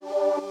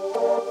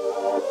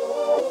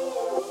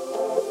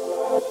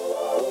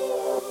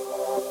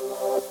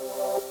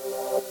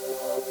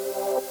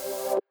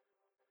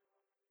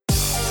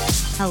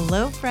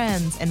Hello,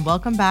 friends, and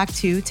welcome back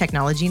to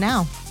Technology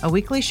Now, a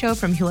weekly show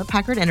from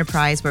Hewlett-Packard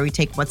Enterprise where we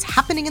take what's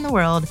happening in the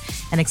world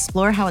and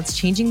explore how it's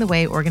changing the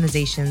way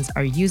organizations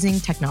are using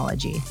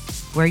technology.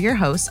 We're your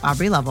hosts,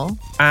 Aubrey Lovell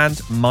and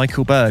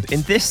Michael Bird.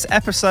 In this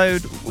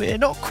episode, we're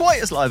not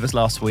quite as live as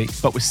last week,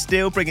 but we're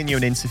still bringing you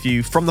an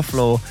interview from the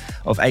floor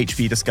of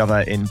HPE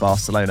Discover in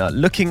Barcelona,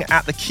 looking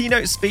at the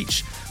keynote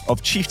speech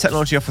of Chief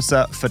Technology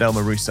Officer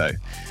Fidelma Russo.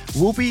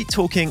 We'll be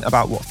talking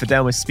about what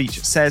Fidelma's speech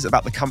says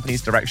about the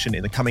company's direction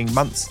in the coming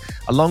months,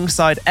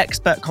 alongside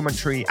expert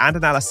commentary and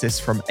analysis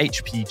from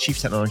HPE Chief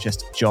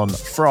Technologist John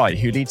Fry,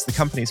 who leads the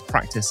company's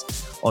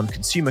practice on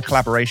consumer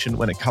collaboration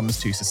when it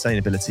comes to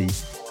sustainability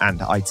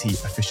and IT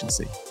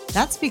efficiency.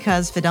 That's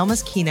because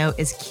Fidelma's keynote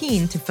is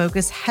keen to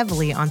focus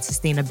heavily on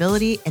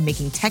sustainability and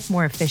making tech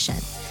more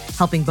efficient,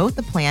 helping both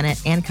the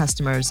planet and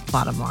customers'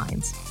 bottom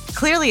lines.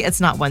 Clearly, it's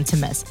not one to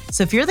miss.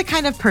 So if you're the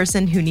kind of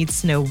person who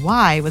needs to know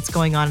why what's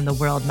going on in the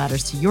world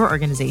matters to your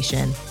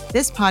organization,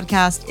 this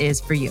podcast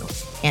is for you.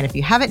 And if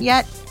you haven't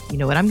yet, you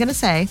know what I'm going to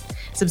say.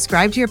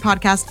 Subscribe to your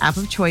podcast app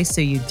of choice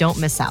so you don't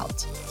miss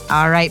out.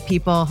 All right,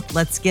 people,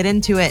 let's get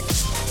into it.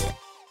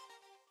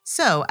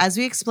 So, as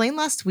we explained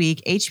last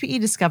week, HPE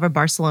Discover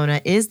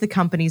Barcelona is the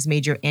company's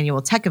major annual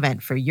tech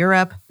event for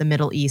Europe, the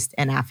Middle East,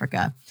 and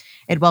Africa.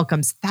 It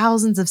welcomes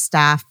thousands of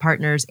staff,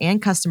 partners,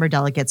 and customer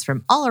delegates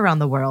from all around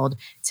the world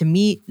to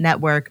meet,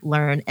 network,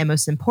 learn, and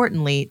most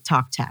importantly,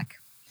 talk tech.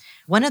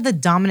 One of the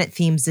dominant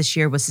themes this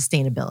year was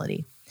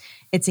sustainability.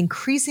 It's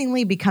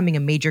increasingly becoming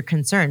a major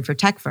concern for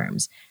tech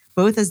firms,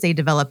 both as they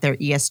develop their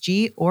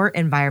ESG or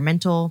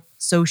environmental,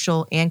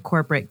 social, and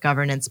corporate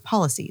governance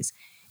policies,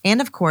 and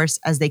of course,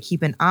 as they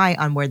keep an eye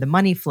on where the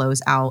money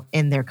flows out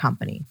in their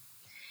company.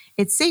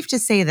 It's safe to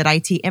say that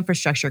IT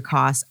infrastructure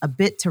costs a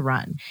bit to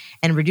run,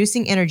 and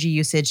reducing energy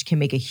usage can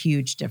make a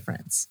huge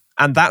difference.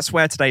 And that's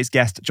where today's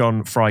guest,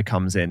 John Fry,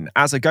 comes in.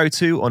 As a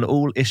go-to on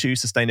all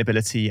issues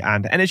sustainability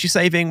and energy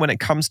saving when it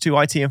comes to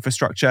IT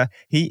infrastructure,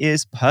 he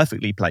is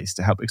perfectly placed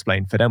to help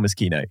explain Fidelma's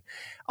keynote.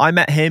 I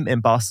met him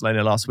in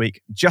Barcelona last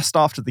week, just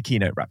after the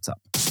keynote wrapped up.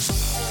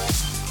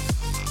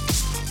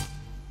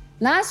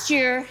 Last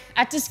year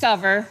at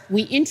Discover,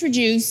 we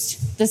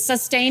introduced the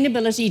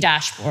Sustainability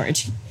Dashboard.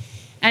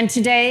 And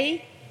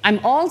today, I'm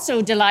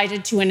also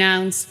delighted to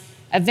announce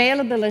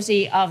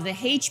availability of the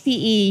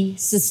HPE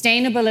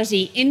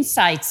Sustainability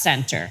Insight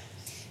Center,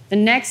 the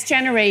next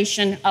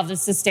generation of the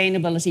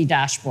Sustainability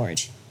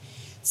Dashboard.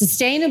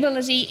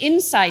 Sustainability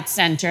Insight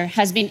Center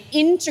has been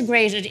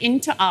integrated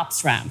into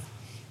OpsRamp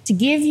to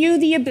give you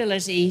the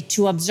ability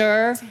to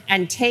observe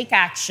and take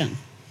action,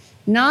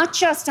 not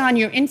just on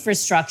your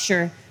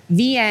infrastructure,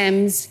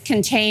 VMs,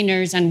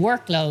 containers, and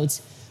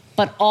workloads,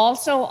 but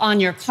also on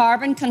your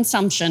carbon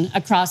consumption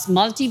across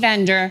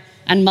multi-vendor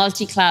and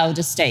multi-cloud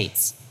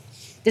estates.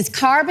 This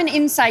carbon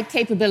insight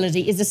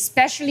capability is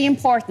especially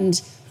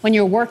important when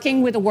you're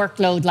working with a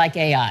workload like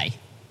AI.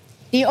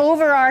 The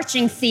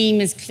overarching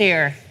theme is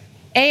clear.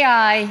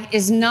 AI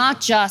is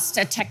not just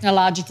a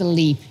technological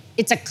leap,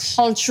 it's a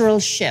cultural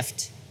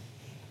shift.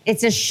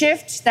 It's a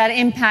shift that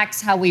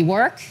impacts how we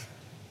work,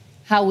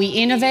 how we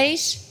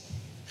innovate,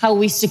 how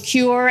we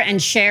secure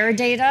and share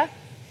data,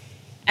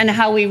 and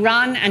how we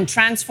run and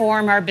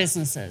transform our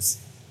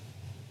businesses.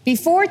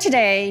 Before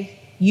today,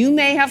 you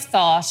may have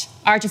thought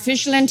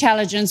artificial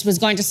intelligence was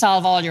going to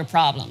solve all your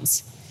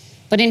problems.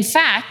 But in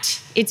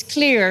fact, it's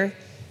clear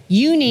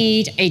you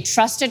need a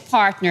trusted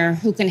partner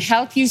who can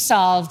help you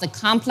solve the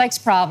complex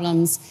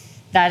problems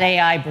that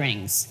AI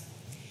brings.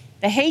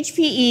 The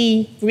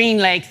HPE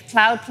GreenLake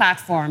Cloud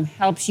Platform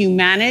helps you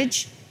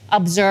manage,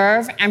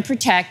 observe, and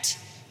protect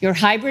your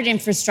hybrid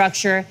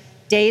infrastructure,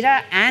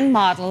 data, and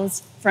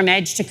models from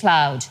edge to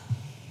cloud.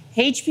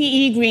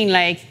 HPE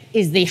GreenLake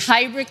is the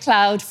hybrid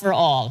cloud for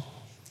all.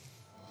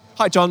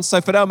 Hi, John. So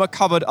Fidelma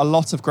covered a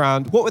lot of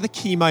ground. What were the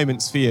key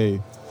moments for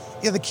you?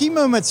 Yeah, the key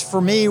moments for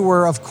me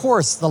were, of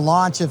course, the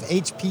launch of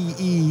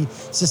HPE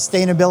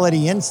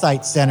Sustainability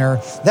Insight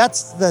Center.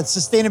 That's the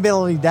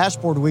sustainability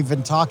dashboard we've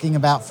been talking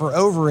about for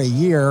over a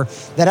year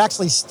that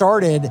actually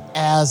started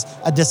as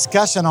a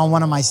discussion on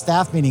one of my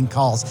staff meeting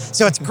calls.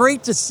 So it's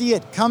great to see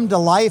it come to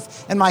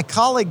life. And my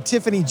colleague,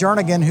 Tiffany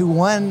Jernigan, who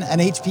won an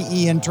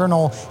HPE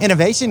internal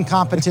innovation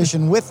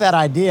competition with that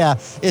idea,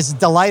 is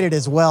delighted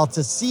as well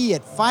to see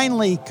it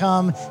finally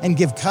come and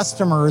give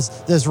customers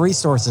those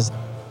resources.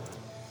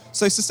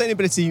 So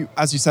sustainability,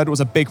 as you said, was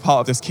a big part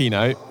of this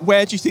keynote.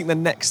 Where do you think the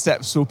next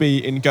steps will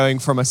be in going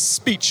from a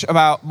speech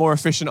about more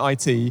efficient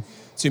IT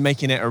to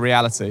making it a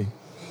reality?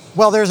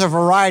 Well, there's a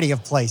variety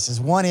of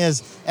places. One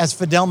is, as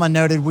Fidelma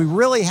noted, we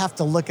really have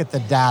to look at the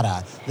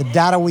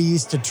data we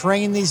use to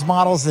train these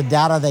models, the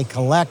data they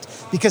collect,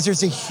 because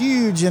there's a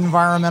huge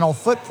environmental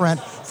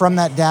footprint from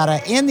that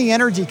data and the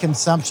energy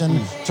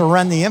consumption to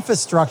run the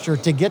infrastructure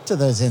to get to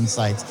those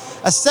insights.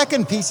 A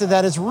second piece of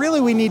that is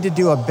really we need to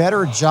do a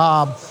better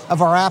job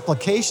of our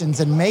applications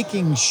and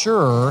making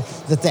sure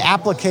that the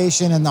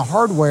application and the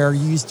hardware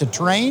used to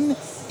train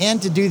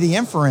and to do the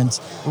inference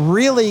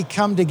really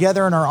come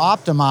together and are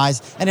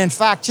optimized. And in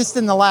fact, just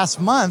in the last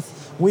month,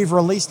 we've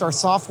released our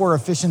software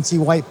efficiency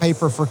white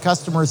paper for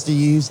customers to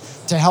use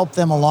to help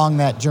them along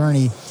that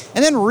journey.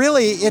 And then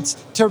really it's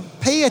to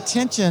pay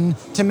attention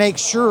to make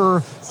sure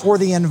for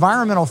the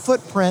environmental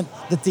footprint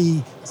that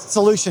the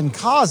solution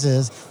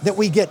causes that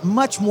we get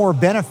much more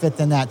benefit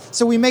than that.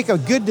 So we make a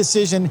good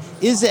decision,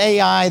 is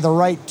AI the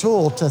right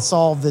tool to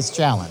solve this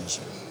challenge?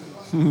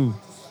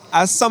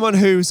 As someone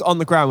who's on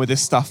the ground with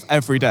this stuff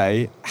every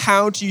day,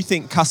 how do you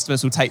think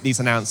customers will take these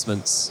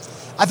announcements?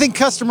 I think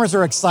customers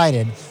are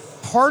excited.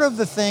 Part of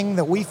the thing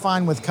that we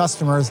find with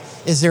customers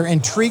is they're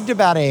intrigued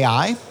about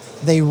AI.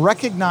 They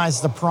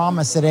recognize the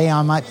promise that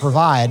AI might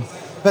provide,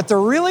 but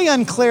they're really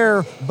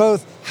unclear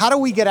both how do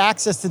we get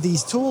access to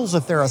these tools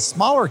if they're a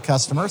smaller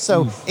customer?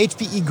 So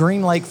HPE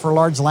GreenLake for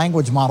large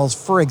language models,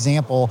 for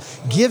example,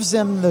 gives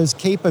them those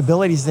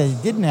capabilities that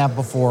it didn't have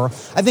before.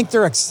 I think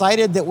they're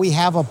excited that we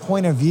have a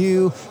point of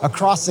view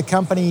across the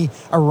company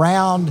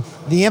around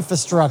the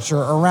infrastructure,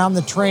 around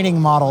the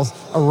training models,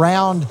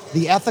 around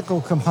the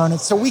ethical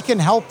components, so we can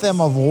help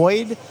them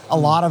avoid a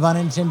lot of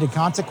unintended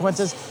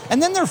consequences.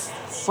 And then they're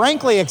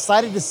frankly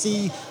excited to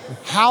see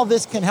how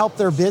this can help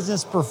their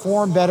business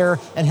perform better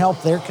and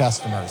help their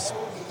customers.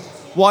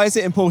 Why is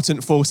it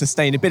important for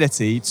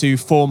sustainability to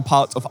form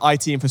part of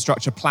IT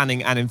infrastructure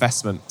planning and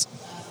investment?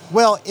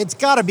 Well, it's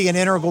got to be an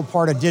integral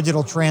part of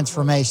digital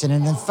transformation.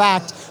 And in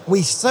fact,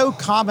 we so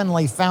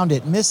commonly found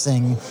it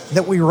missing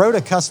that we wrote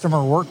a customer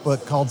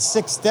workbook called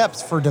 6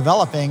 Steps for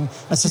Developing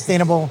a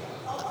Sustainable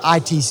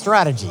IT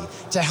Strategy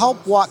to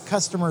help walk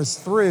customers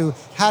through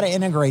how to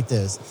integrate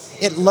this.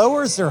 It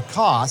lowers their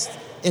cost.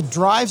 It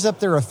drives up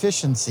their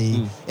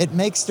efficiency. It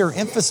makes their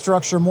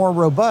infrastructure more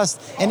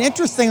robust. And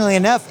interestingly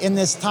enough, in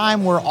this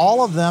time where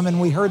all of them, and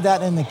we heard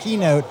that in the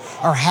keynote,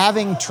 are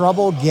having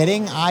trouble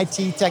getting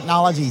IT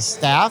technology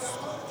staff,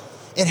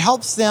 it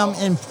helps them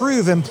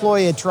improve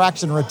employee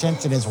attraction and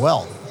retention as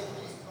well.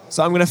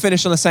 So I'm going to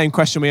finish on the same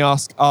question we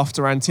asked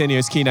after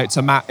Antonio's keynote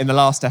to Matt in the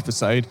last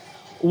episode.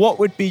 What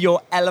would be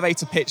your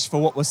elevator pitch for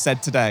what was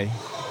said today?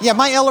 Yeah,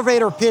 my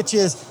elevator pitch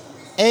is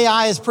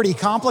AI is pretty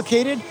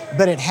complicated,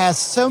 but it has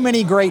so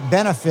many great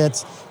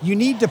benefits. You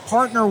need to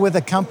partner with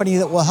a company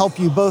that will help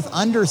you both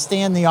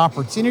understand the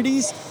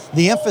opportunities,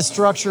 the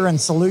infrastructure and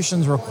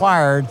solutions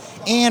required,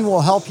 and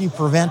will help you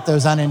prevent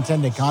those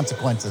unintended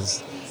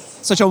consequences.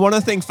 So John, one of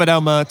the things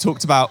Fidelma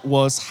talked about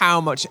was how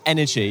much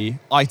energy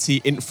IT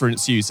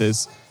inference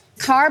uses.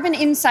 Carbon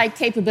insight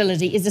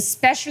capability is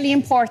especially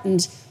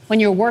important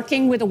when you're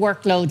working with a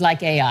workload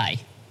like AI.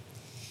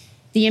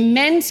 The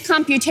immense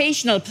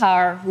computational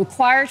power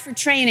required for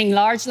training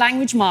large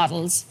language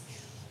models,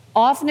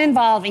 often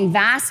involving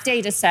vast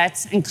data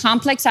sets and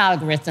complex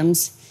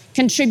algorithms,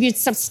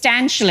 contributes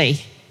substantially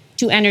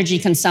to energy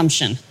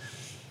consumption.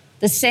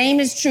 The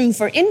same is true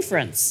for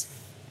inference,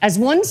 as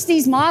once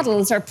these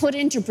models are put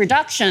into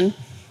production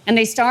and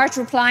they start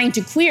replying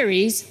to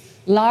queries,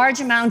 large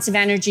amounts of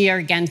energy are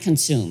again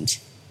consumed.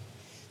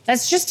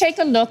 Let's just take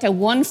a look at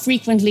one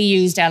frequently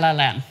used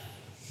LLM.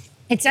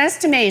 It's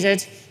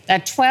estimated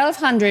that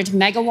 1,200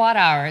 megawatt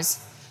hours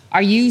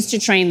are used to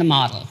train the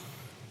model.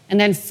 And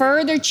then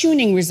further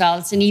tuning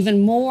results in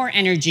even more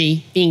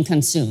energy being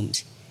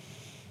consumed.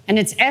 And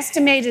it's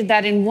estimated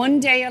that in one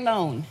day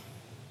alone,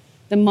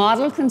 the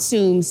model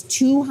consumes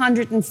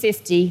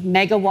 250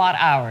 megawatt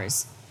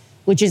hours,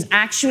 which is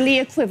actually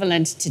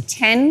equivalent to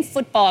 10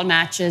 football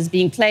matches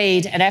being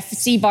played at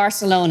FC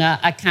Barcelona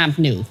at Camp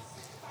Nou.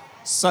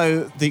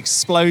 So the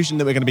explosion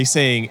that we're going to be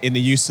seeing in the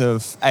use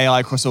of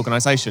AI across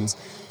organizations,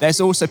 there's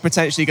also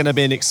potentially going to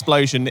be an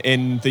explosion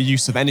in the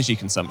use of energy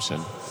consumption.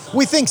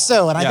 We think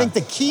so, and I think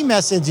the key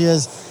message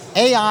is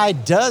AI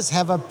does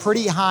have a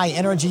pretty high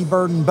energy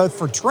burden both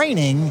for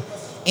training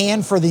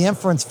and for the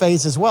inference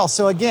phase as well.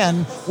 So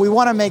again, we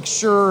want to make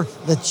sure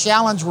the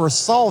challenge we're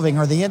solving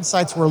or the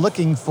insights we're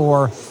looking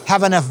for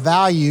have enough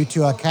value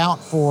to account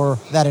for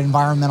that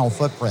environmental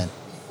footprint.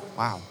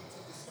 Wow.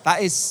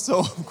 That is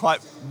sort of quite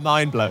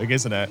mind-blowing,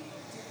 isn't it?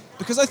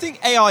 Because I think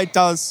AI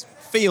does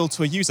feel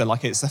to a user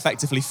like it's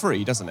effectively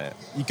free, doesn't it?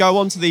 You go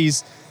onto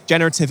these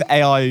generative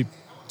AI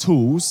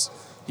tools,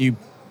 you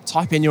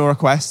type in your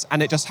request,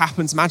 and it just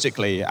happens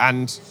magically,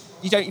 and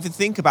you don't even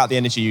think about the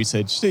energy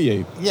usage, do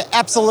you? Yeah,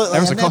 absolutely.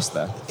 There's a cost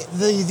there.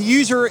 The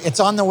user, it's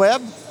on the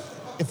web.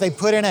 If they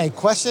put in a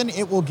question,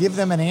 it will give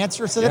them an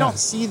answer, so they don't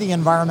see the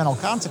environmental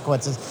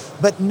consequences.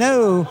 But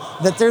know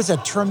that there's a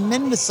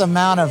tremendous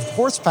amount of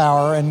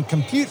horsepower and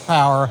compute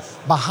power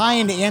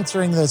behind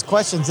answering those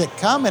questions that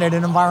come at an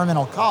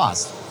environmental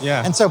cost.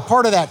 Yeah. And so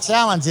part of that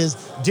challenge is,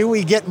 do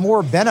we get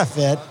more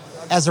benefit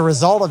as a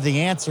result of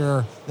the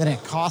answer than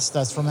it cost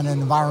us from an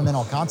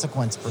environmental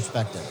consequence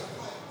perspective?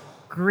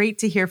 Great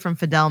to hear from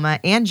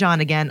Fidelma and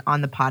John again on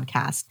the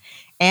podcast.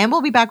 And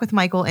we'll be back with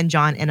Michael and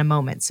John in a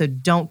moment, so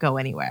don't go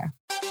anywhere.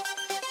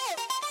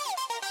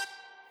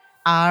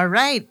 All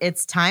right,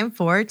 it's time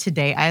for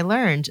Today I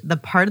Learned, the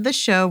part of the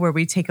show where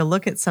we take a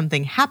look at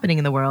something happening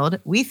in the world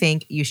we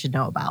think you should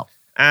know about.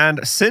 And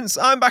since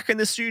I'm back in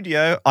the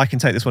studio, I can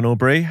take this one,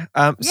 Aubrey.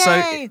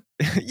 So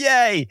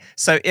Yay!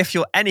 So if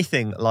you're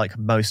anything like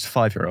most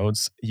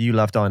 5-year-olds, you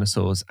love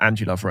dinosaurs and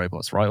you love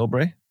robots, right,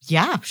 Aubrey?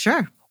 Yeah,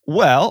 sure.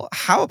 Well,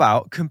 how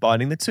about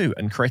combining the two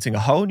and creating a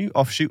whole new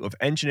offshoot of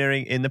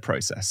engineering in the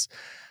process?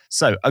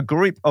 So a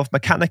group of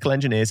mechanical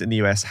engineers in the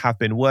US have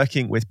been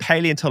working with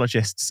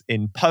paleontologists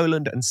in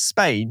Poland and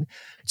Spain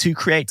to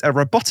create a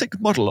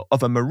robotic model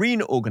of a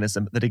marine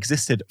organism that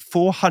existed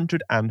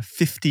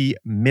 450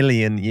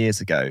 million years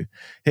ago.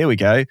 Here we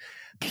go.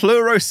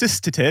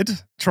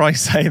 Plurocystid, try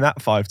saying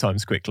that 5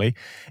 times quickly,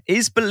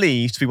 is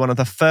believed to be one of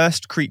the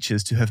first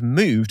creatures to have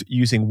moved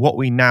using what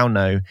we now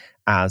know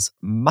as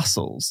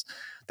muscles.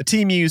 The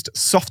team used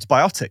soft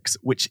biotics,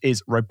 which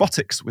is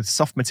robotics with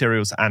soft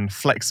materials and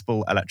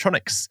flexible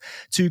electronics,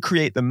 to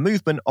create the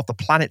movement of the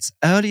planet's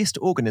earliest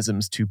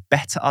organisms to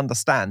better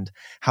understand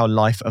how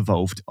life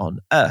evolved on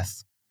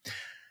Earth.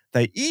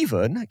 They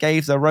even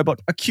gave the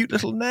robot a cute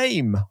little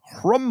name,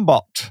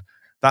 Hrombot.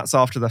 That's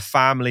after the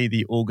family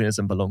the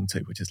organism belonged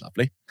to, which is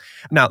lovely.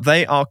 Now,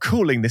 they are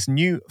calling this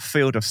new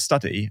field of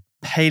study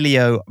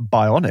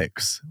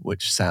paleobionics,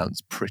 which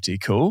sounds pretty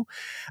cool.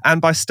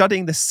 And by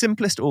studying the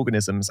simplest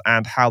organisms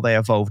and how they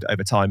evolved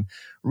over time,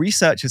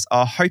 researchers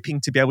are hoping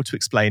to be able to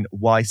explain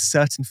why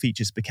certain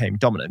features became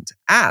dominant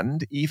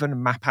and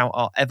even map out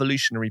our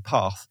evolutionary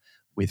path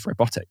with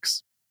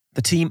robotics.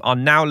 The team are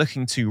now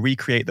looking to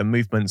recreate the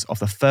movements of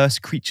the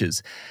first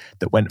creatures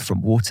that went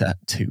from water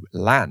to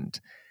land.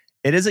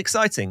 It is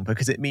exciting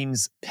because it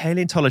means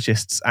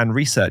paleontologists and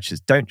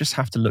researchers don't just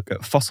have to look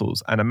at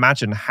fossils and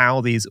imagine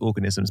how these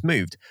organisms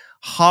moved.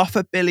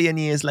 500 million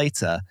years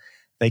later,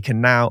 they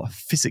can now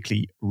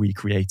physically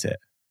recreate it.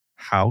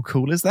 How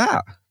cool is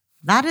that?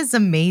 That is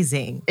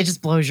amazing. It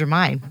just blows your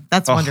mind.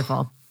 That's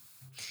wonderful.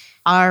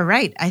 All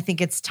right. I think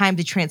it's time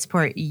to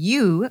transport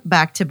you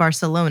back to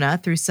Barcelona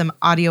through some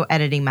audio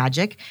editing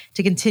magic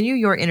to continue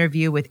your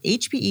interview with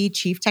HPE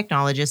Chief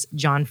Technologist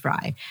John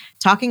Fry,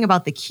 talking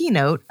about the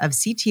keynote of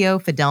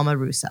CTO Fidelma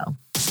Russo.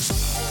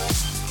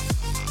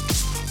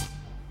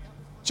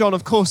 John,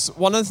 of course,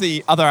 one of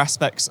the other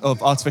aspects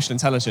of artificial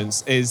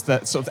intelligence is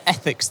that sort of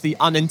ethics, the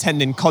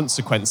unintended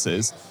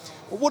consequences.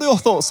 What are your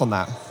thoughts on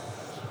that?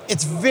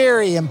 It's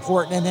very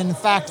important. And in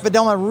fact,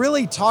 Fidelma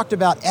really talked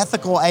about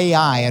ethical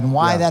AI and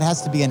why that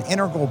has to be an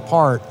integral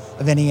part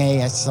of any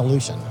AI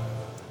solution.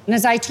 And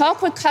as I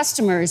talk with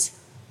customers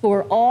who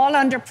are all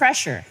under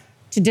pressure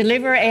to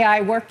deliver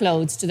AI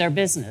workloads to their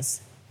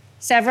business,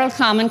 several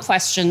common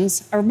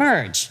questions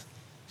emerge.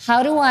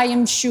 How do I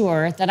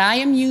ensure that I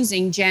am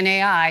using Gen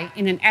AI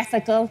in an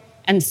ethical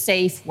and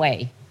safe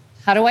way?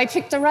 How do I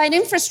pick the right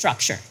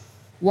infrastructure?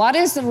 What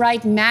is the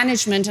right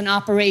management and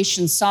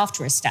operations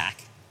software stack?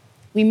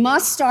 We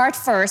must start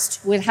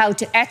first with how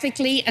to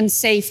ethically and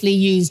safely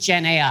use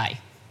Gen AI.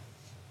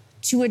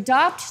 To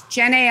adopt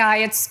Gen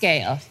AI at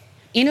scale,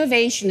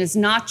 innovation is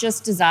not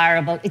just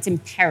desirable, it's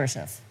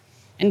imperative.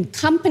 And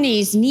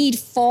companies need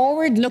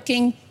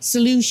forward-looking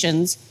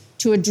solutions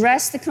to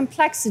address the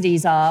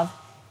complexities of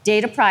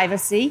data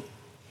privacy.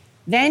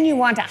 Then you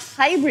want a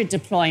hybrid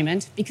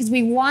deployment because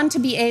we want to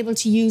be able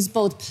to use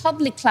both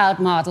public cloud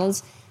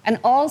models and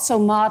also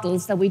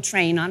models that we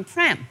train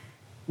on-prem.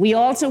 We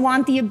also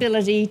want the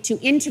ability to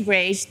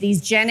integrate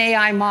these Gen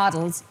AI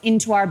models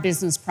into our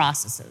business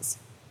processes.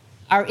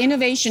 Our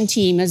innovation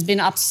team has been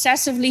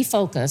obsessively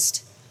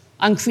focused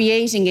on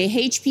creating a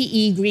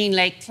HPE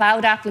GreenLake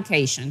cloud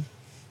application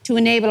to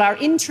enable our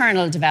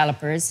internal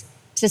developers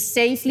to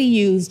safely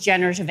use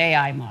generative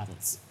AI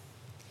models.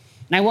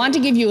 And I want to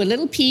give you a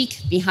little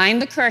peek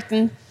behind the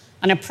curtain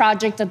on a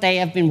project that they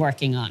have been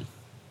working on.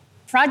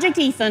 Project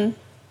Ethan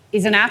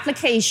is an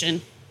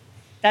application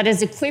that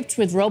is equipped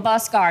with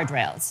robust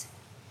guardrails.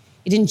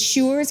 It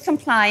ensures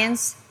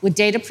compliance with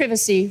data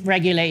privacy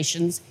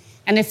regulations,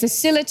 and it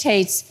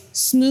facilitates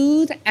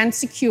smooth and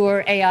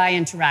secure AI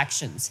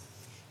interactions,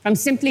 from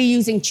simply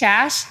using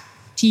chat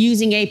to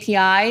using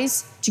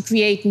APIs to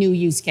create new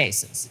use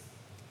cases.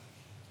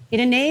 It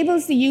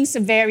enables the use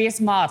of various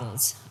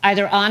models,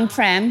 either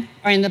on-prem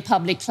or in the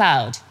public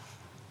cloud.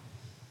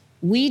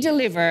 We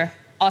deliver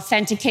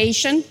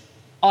authentication,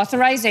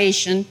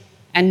 authorization,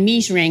 and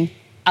metering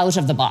out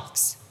of the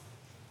box.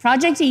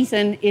 Project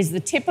Ethan is the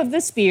tip of the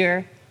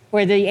spear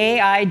where the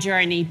AI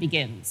journey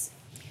begins.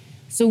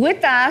 So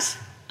with that,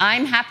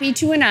 I'm happy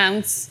to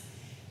announce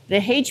the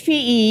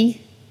HPE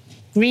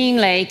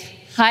GreenLake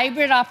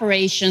Hybrid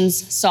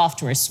Operations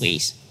Software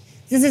Suite.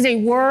 This is a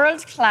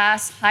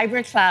world-class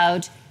hybrid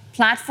cloud,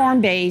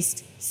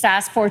 platform-based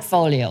SaaS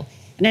portfolio,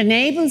 and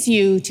enables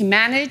you to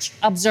manage,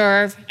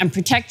 observe, and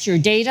protect your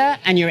data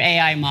and your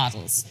AI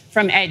models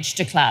from edge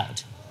to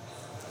cloud.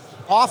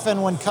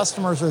 Often when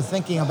customers are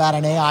thinking about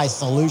an AI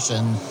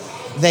solution,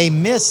 they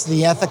miss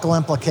the ethical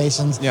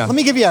implications. Yeah. Let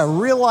me give you a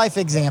real-life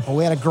example.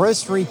 We had a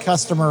grocery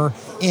customer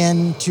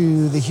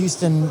into the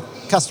Houston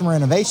Customer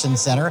Innovation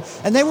Center,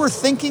 and they were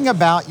thinking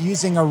about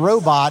using a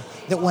robot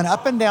that went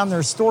up and down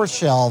their store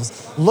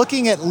shelves,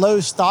 looking at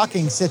low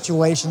stocking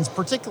situations,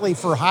 particularly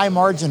for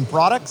high-margin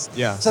products.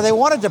 Yeah. So they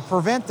wanted to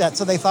prevent that,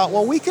 so they thought,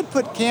 well, we could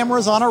put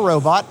cameras on a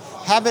robot,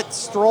 have it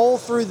stroll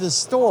through the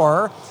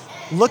store,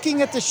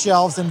 looking at the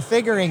shelves and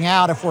figuring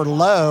out if we're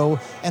low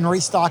and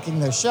restocking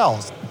those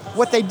shelves.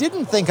 What they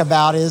didn't think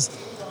about is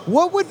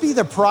what would be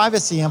the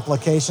privacy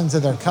implications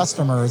of their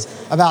customers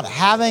about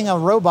having a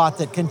robot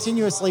that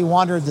continuously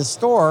wandered the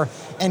store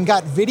and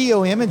got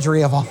video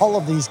imagery of all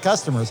of these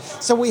customers.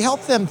 So we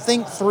help them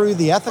think through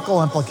the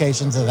ethical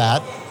implications of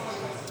that.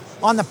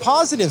 On the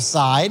positive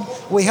side,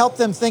 we help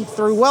them think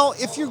through, well,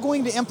 if you're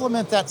going to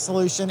implement that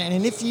solution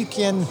and if you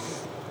can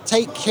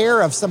take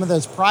care of some of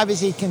those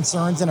privacy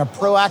concerns in a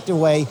proactive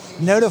way,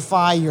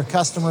 notify your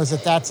customers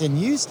that that's in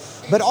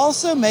use, but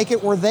also make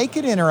it where they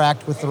could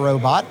interact with the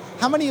robot.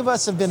 How many of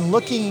us have been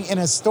looking in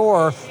a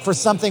store for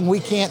something we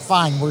can't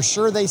find? We're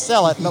sure they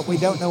sell it, but we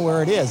don't know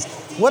where it is.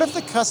 What if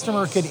the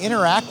customer could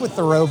interact with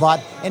the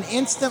robot and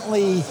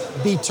instantly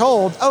be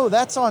told, oh,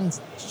 that's on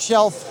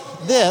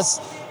shelf this,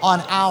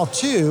 on aisle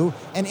 2,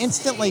 and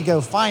instantly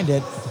go find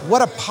it?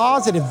 What a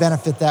positive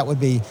benefit that would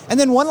be. And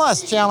then one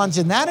last challenge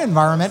in that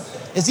environment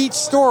is each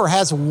store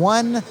has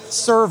one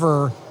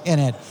server in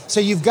it. So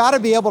you've got to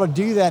be able to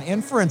do that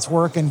inference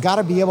work and got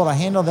to be able to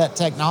handle that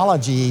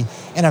technology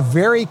in a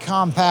very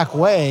compact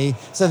way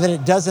so that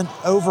it doesn't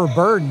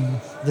overburden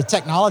the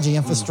technology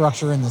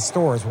infrastructure in the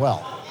store as well.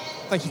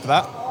 Thank you for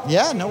that.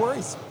 Yeah, no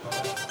worries.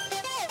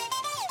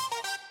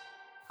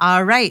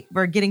 All right,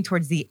 we're getting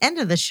towards the end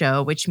of the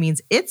show, which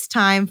means it's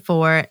time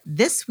for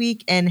This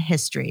Week in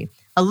History,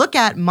 a look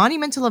at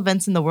monumental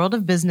events in the world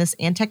of business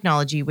and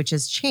technology, which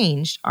has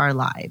changed our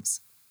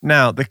lives.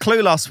 Now, the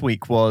clue last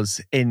week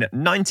was in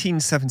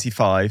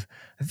 1975,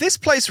 this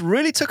place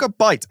really took a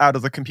bite out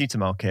of the computer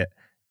market.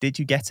 Did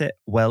you get it?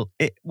 Well,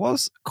 it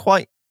was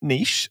quite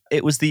niche.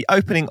 It was the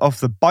opening of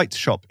the Byte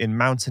Shop in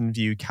Mountain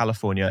View,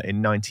 California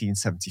in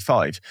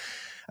 1975,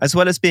 as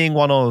well as being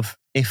one of,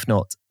 if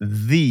not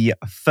the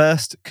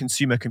first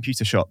consumer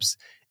computer shops.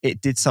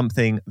 It did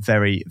something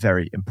very,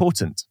 very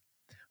important.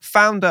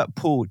 Founder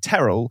Paul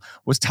Terrell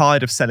was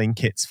tired of selling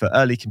kits for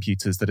early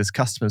computers that his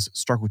customers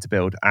struggled to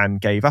build and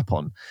gave up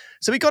on.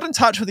 So he got in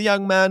touch with a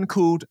young man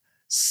called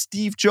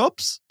Steve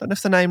Jobs, don't know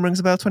if the name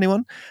rings a bell to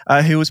anyone,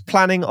 who was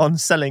planning on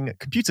selling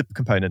computer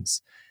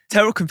components.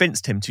 Terrell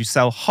convinced him to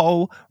sell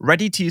whole,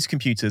 ready-to-use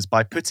computers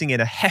by putting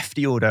in a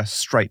hefty order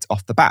straight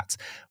off the bat,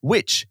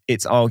 which,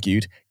 it's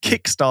argued,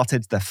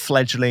 kick-started the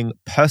fledgling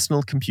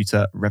personal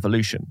computer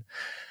revolution.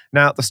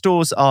 Now, the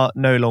stores are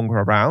no longer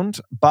around,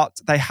 but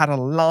they had a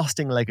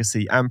lasting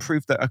legacy and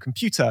proved that a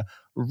computer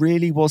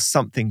really was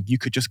something you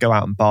could just go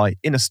out and buy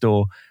in a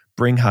store,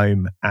 bring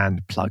home,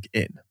 and plug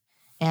in.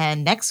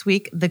 And next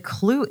week, the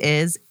clue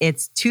is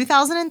it's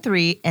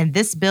 2003 and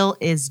this bill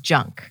is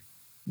junk.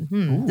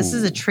 This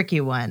is a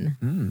tricky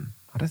one.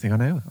 I don't think I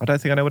know. I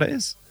don't think I know what it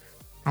is.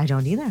 I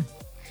don't either.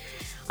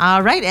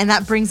 All right, and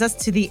that brings us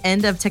to the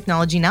end of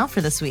Technology Now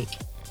for this week.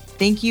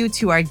 Thank you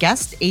to our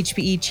guest,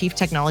 HPE Chief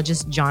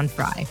Technologist John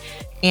Fry.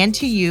 And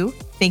to you,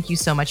 thank you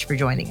so much for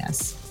joining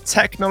us.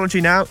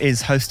 Technology Now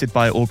is hosted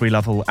by Aubrey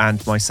Lovell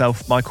and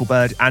myself, Michael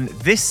Bird, and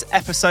this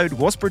episode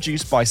was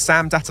produced by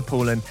Sam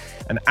Dattapoulin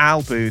and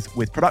Al Booth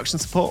with production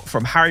support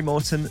from Harry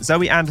Morton,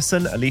 Zoe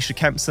Anderson, Alicia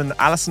Kempson,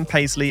 Alison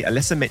Paisley,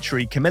 Alyssa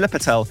Mitchery, Camilla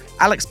Patel,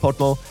 Alex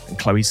Podmore, and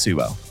Chloe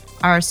Sewell.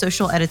 Our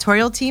social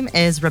editorial team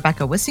is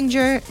Rebecca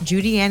Wissinger,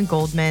 Judy Ann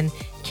Goldman,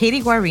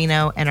 Katie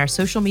Guarino, and our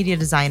social media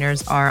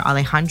designers are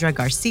Alejandra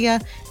Garcia,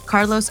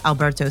 Carlos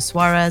Alberto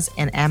Suarez,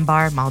 and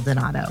Ambar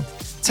Maldonado.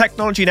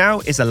 Technology Now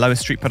is a Lower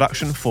Street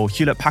production for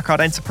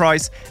Hewlett-Packard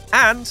Enterprise,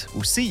 and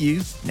we'll see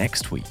you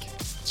next week.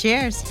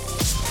 Cheers.